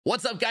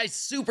What's up, guys?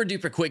 Super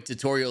duper quick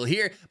tutorial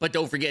here, but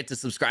don't forget to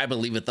subscribe and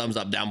leave a thumbs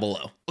up down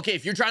below. Okay,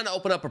 if you're trying to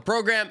open up a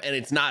program and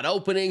it's not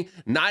opening,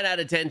 9 out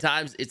of 10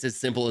 times, it's as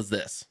simple as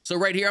this. So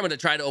right here, I'm going to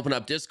try to open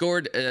up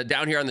Discord.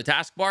 Down here on the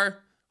taskbar,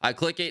 I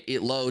click it,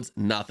 it loads,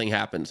 nothing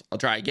happens. I'll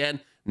try again,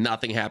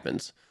 nothing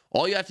happens.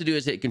 All you have to do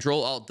is hit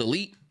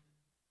Control-Alt-Delete,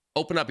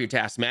 open up your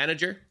task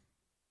manager,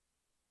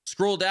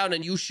 scroll down,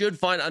 and you should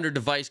find under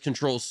device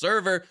control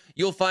server,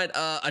 you'll find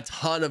a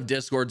ton of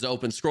Discords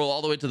open. Scroll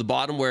all the way to the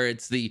bottom where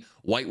it's the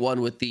white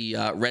one with the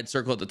red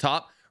circle at the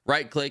top,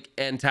 right click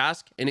and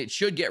task, and it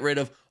should get rid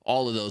of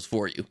all of those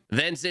for you.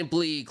 Then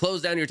simply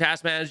close down your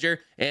task manager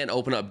and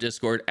open up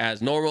Discord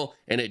as normal,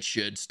 and it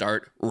should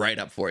start right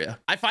up for you.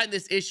 I find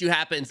this issue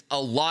happens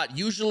a lot,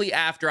 usually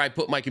after I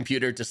put my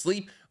computer to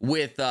sleep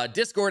with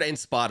Discord and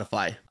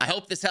Spotify. I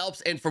hope this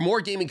helps, and for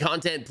more gaming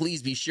content,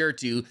 please be sure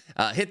to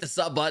hit the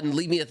sub button,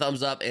 leave me a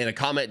thumbs up, and a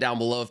comment down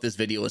below if this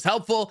video was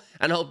helpful,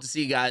 and I hope to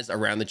see you guys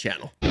around the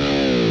channel.